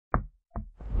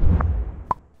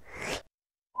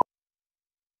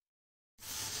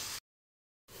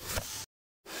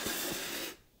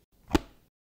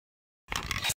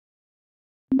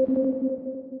Hey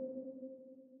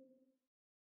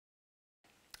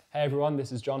everyone,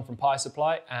 this is John from Pi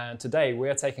Supply, and today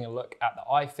we're taking a look at the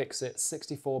iFixit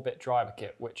 64-bit driver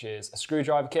kit, which is a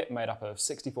screwdriver kit made up of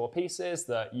 64 pieces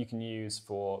that you can use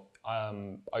for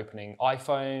opening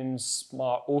iPhones,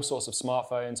 all sorts of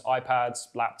smartphones, iPads,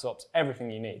 laptops, everything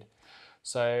you need.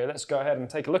 So let's go ahead and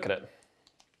take a look at it.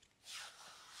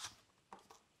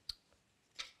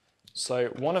 So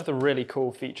one of the really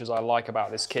cool features I like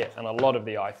about this kit and a lot of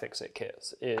the iFixit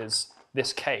kits is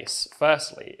this case.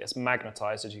 Firstly, it's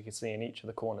magnetized, as you can see in each of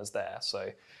the corners there. So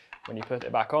when you put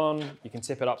it back on, you can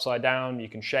tip it upside down, you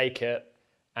can shake it,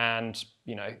 and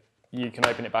you can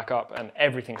open it back up and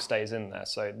everything stays in there.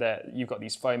 So there, you've got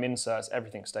these foam inserts,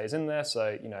 everything stays in there.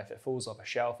 So if it falls off a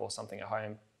shelf or something at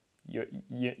home, you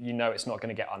know it's not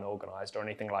going to get unorganized or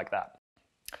anything like that.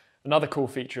 Another cool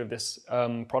feature of this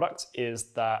product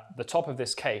is that the top of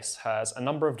this case has a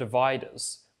number of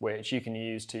dividers which you can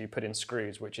use to put in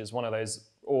screws, which is one of those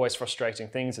always frustrating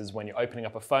things. Is when you're opening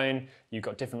up a phone, you've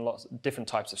got different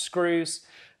types of screws,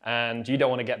 and you don't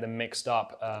want to get them mixed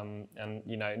up.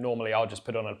 Normally I'll just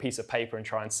put it on a piece of paper and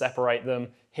try and separate them.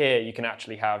 Here you can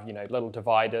actually have little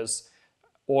dividers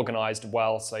organized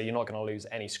well, so you're not going to lose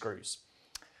any screws.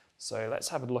 So let's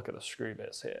have a look at the screw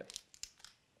bits here.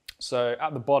 So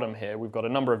at the bottom here, we've got a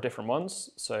number of different ones.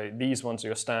 So these ones are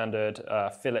your standard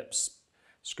Phillips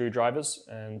screwdrivers,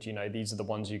 and these are the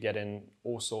ones you get in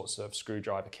all sorts of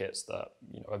screwdriver kits that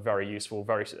are very useful,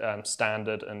 very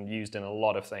standard, and used in a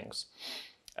lot of things.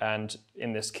 And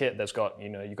in this kit, there's got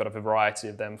you've got a variety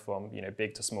of them from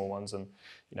big to small ones, and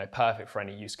perfect for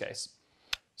any use case.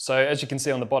 So as you can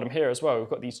see on the bottom here as well, we've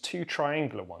got these two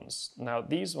triangular ones. Now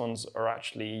these ones are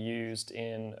actually used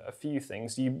in a few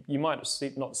things. You might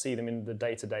not see them in the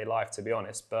day-to-day life, to be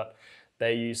honest, but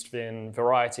they're used in a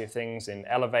variety of things, in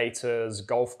elevators,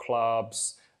 golf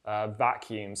clubs,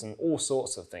 vacuums, and all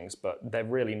sorts of things, but they're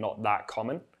really not that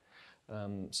common.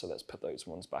 So let's put those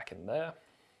ones back in there.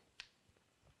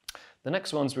 The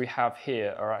next ones we have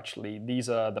here are these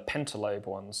are the pentalobe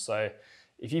ones. So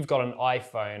if you've got an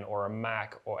iPhone or a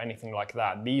Mac or anything like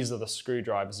that, these are the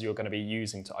screwdrivers you're going to be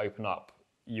using to open up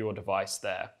your device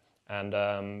there. And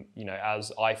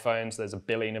as iPhones, there's 1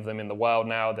 billion of them in the world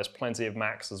now. There's plenty of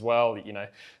Macs as well.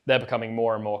 They're becoming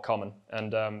more and more common,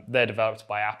 and they're developed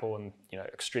by Apple and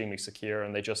extremely secure,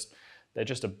 and they're just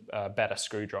a better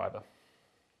screwdriver.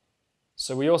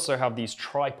 So we also have these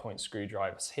tri-point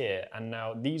screwdrivers here, and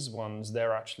now these ones,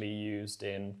 they're actually used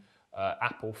in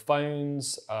Apple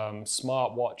phones,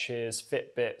 smartwatches,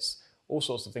 Fitbits, all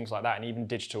sorts of things like that, and even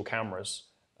digital cameras.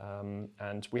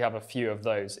 And we have a few of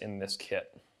those in this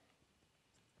kit.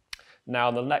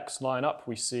 Now the next line up,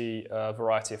 we see a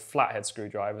variety of flathead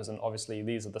screwdrivers, and obviously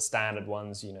these are the standard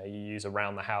ones you use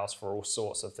around the house for all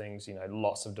sorts of things.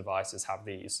 Lots of devices have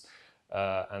these,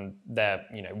 and they're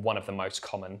one of the most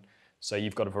common. So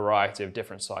you've got a variety of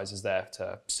different sizes there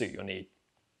to suit your need.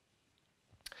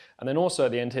 And then also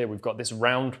at the end here, we've got this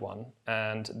round one,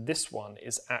 and this one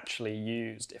is actually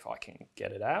used, if I can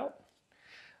get it out.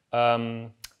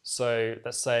 So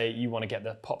let's say you want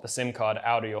to pop the SIM card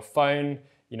out of your phone.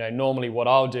 Normally what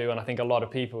I'll do, and I think a lot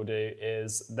of people do,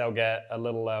 is they'll get a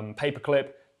little paper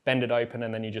clip, bend it open,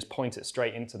 and then you just point it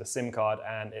straight into the SIM card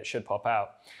and it should pop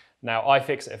out. Now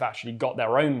iFixit have actually got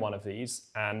their own one of these,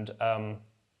 and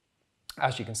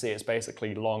as you can see, it's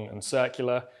basically long and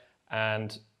circular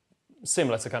and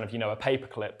similar to kind of a paper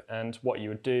clip. And what you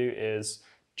would do is,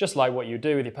 just like what you would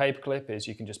do with your paper clip, is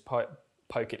you can just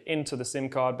poke it into the SIM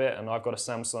card bit, and I've got a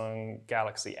Samsung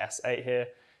Galaxy S8 here.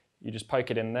 You just poke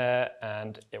it in there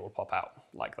and it will pop out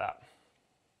like that.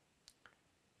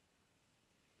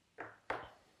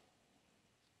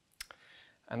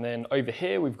 And then over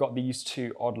here, we've got these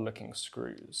two odd looking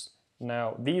screws.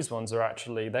 Now these ones are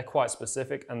they're quite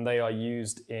specific, and they are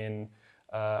used in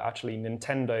actually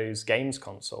Nintendo's games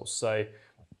consoles. So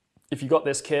if you got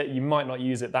this kit, you might not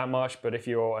use it that much, but if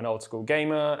you're an old school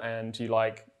gamer and you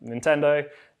like Nintendo,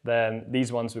 then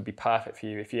these ones would be perfect for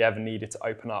you if you ever needed to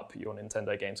open up your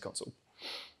Nintendo games console.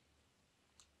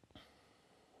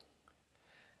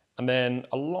 And then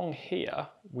along here,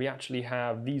 we actually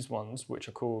have these ones, which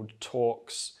are called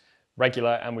Torx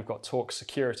regular, and we've got Torx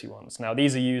security ones. Now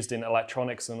these are used in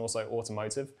electronics and also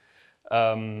automotive.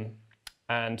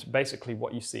 And basically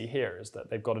what you see here is that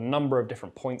they've got a number of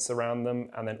different points around them,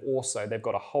 and then also they've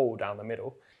got a hole down the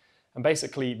middle. And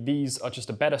basically these are just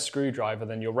a better screwdriver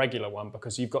than your regular one,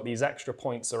 because you've got these extra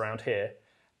points around here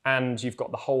and you've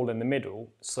got the hole in the middle.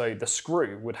 So the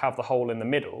screw would have the hole in the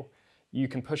middle. You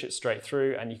can push it straight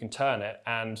through and you can turn it.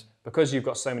 And because you've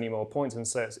got so many more points, and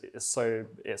so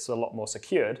it's a lot more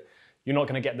secured, you're not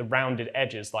going to get the rounded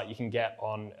edges like you can get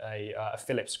on a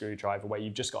Phillips screwdriver, where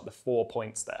you've just got the 4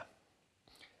 points there.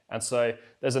 And so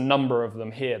there's a number of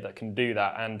them here that can do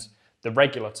that. And the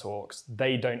regular Torx,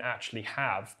 they don't actually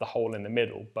have the hole in the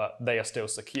middle, but they are still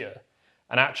secure.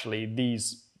 And actually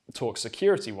these Torx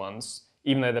security ones,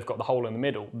 even though they've got the hole in the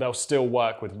middle, they'll still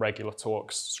work with regular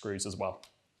Torx screws as well.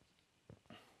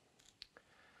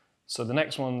 So the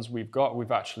next ones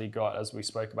we've actually got, as we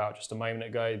spoke about just a moment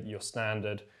ago, your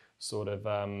standard sort of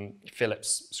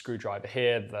Phillips screwdriver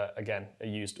here that, again, are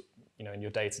used in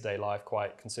your day-to-day life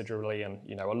quite considerably, and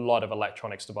a lot of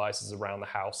electronics devices around the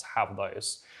house have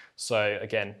those. So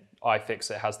again,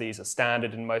 iFixit has these as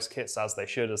standard in most kits, as they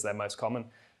should, as they're most common.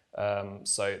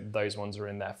 So those ones are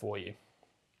in there for you.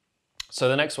 So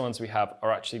the next ones we have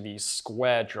are actually these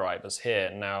square drivers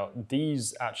here. Now,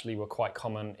 these actually were quite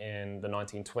common in the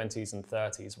 1920s and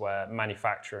 30s, where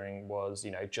manufacturing was,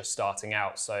 just starting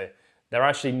out. So they're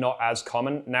actually not as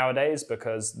common nowadays,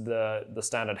 because the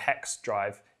standard hex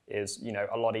drive is,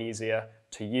 a lot easier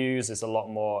to use. It's a lot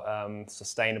more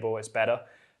sustainable. It's better.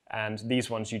 And these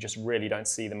ones, you just really don't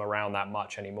see them around that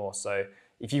much anymore. So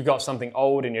if you've got something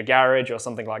old in your garage or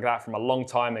something like that from a long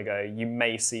time ago, you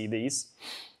may see these.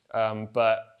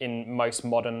 But in most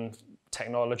modern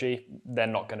technology, they're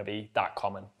not going to be that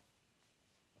common.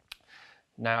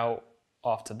 Now,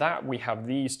 after that, we have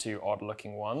these two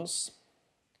odd-looking ones.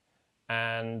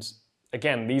 And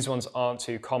again, these ones aren't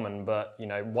too common, but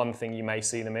one thing you may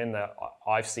see them in, that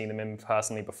I've seen them in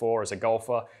personally before as a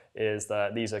golfer, is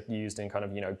that these are used in kind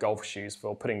of golf shoes,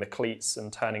 for putting the cleats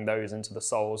and turning those into the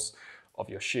soles of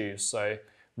your shoes. So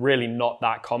really not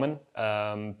that common,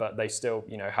 but they still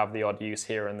have the odd use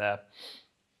here and there.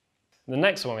 The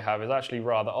next one we have is actually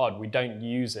rather odd. We don't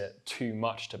use it too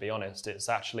much, to be honest. It's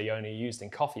actually only used in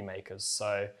coffee makers.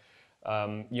 So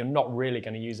you're not really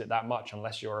going to use it that much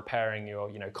unless you're repairing your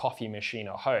coffee machine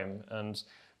at home.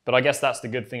 But I guess that's the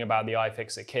good thing about the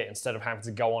iFixit kit. Instead of having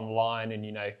to go online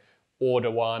and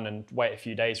order one and wait a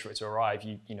few days for it to arrive,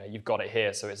 you've got it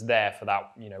here. So it's there for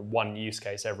that one use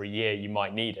case every year you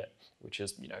might need it, which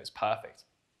is it's perfect.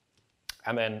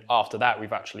 And then after that,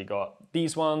 we've actually got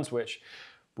these ones, which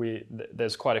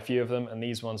there's quite a few of them, and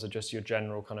these ones are just your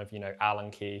general kind of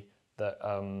Allen key that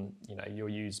you'll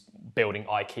use building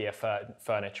IKEA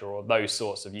furniture or those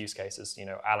sorts of use cases.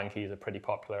 Allen keys are pretty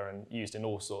popular and used in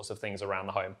all sorts of things around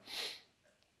the home.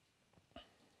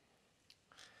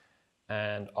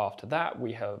 And after that,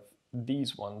 we have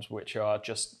these ones, which are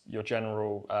just your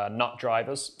general nut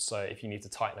drivers. So if you need to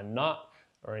tighten a nut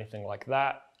or anything like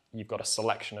that, you've got a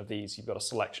selection of these. You've got a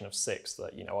selection of 6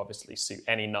 that obviously suit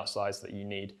any nut size that you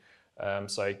need.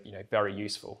 So very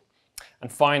useful.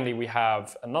 And finally, we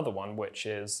have another one, which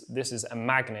is, this is a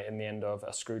magnet in the end of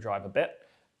a screwdriver bit.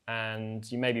 And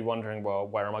you may be wondering, well,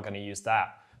 where am I going to use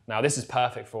that? Now, this is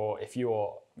perfect for if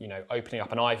you're opening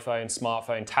up an iPhone,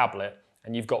 smartphone, tablet,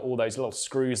 and you've got all those little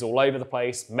screws all over the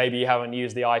place. Maybe you haven't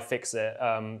used the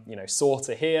iFixit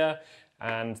sorter here,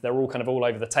 and they're all kind of all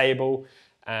over the table,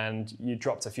 and you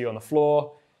dropped a few on the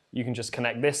floor. You can just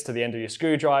connect this to the end of your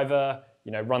screwdriver,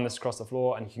 run this across the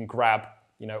floor, and you can grab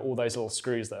all those little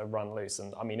screws that have run loose.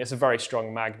 And I mean, it's a very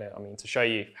strong magnet. I mean, to show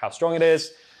you how strong it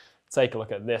is, take a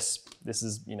look at this. This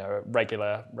is a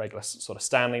regular sort of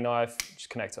Stanley knife.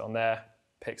 Just connect it on there,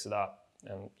 picks it up,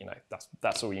 and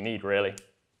that's all you need, really.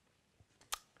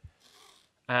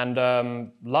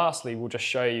 And lastly, we'll just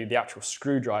show you the actual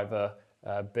screwdriver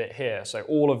bit here. So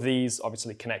all of these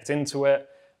obviously connect into it,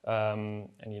 and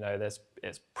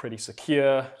it's pretty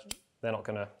secure. They're not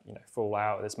going to fall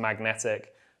out. It's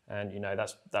magnetic, and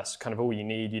that's kind of all you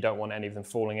need. You don't want any of them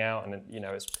falling out, and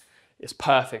it's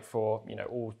perfect for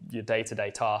all your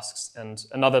day-to-day tasks. And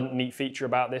another neat feature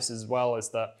about this as well is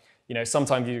that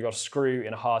sometimes you've got a screw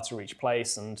in a hard-to-reach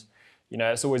place, and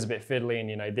it's always a bit fiddly,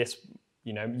 and this.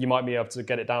 You might be able to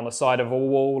get it down the side of a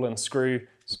wall and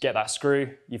get that screw.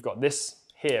 You've got this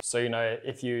here. So,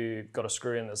 if you've got a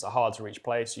screw in that's a hard to reach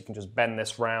place, you can just bend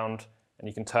this round and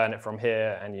you can turn it from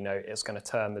here, and it's going to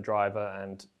turn the driver,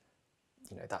 and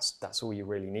that's all you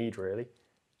really need, really.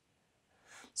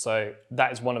 So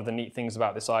that is one of the neat things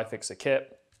about this iFixit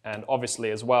kit. And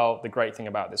obviously as well, the great thing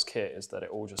about this kit is that it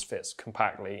all just fits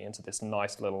compactly into this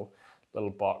nice little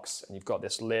box, and you've got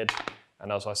this lid.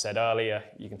 And as I said earlier,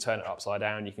 you can turn it upside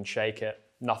down, you can shake it,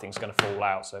 nothing's going to fall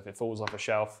out. So if it falls off a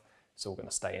shelf, it's all going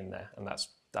to stay in there, and that's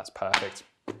perfect.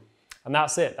 And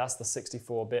that's it. That's the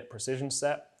 64-bit precision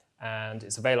set, and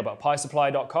it's available at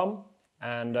piesupply.com.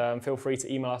 And feel free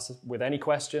to email us with any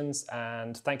questions.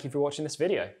 And thank you for watching this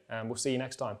video, and we'll see you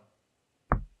next time.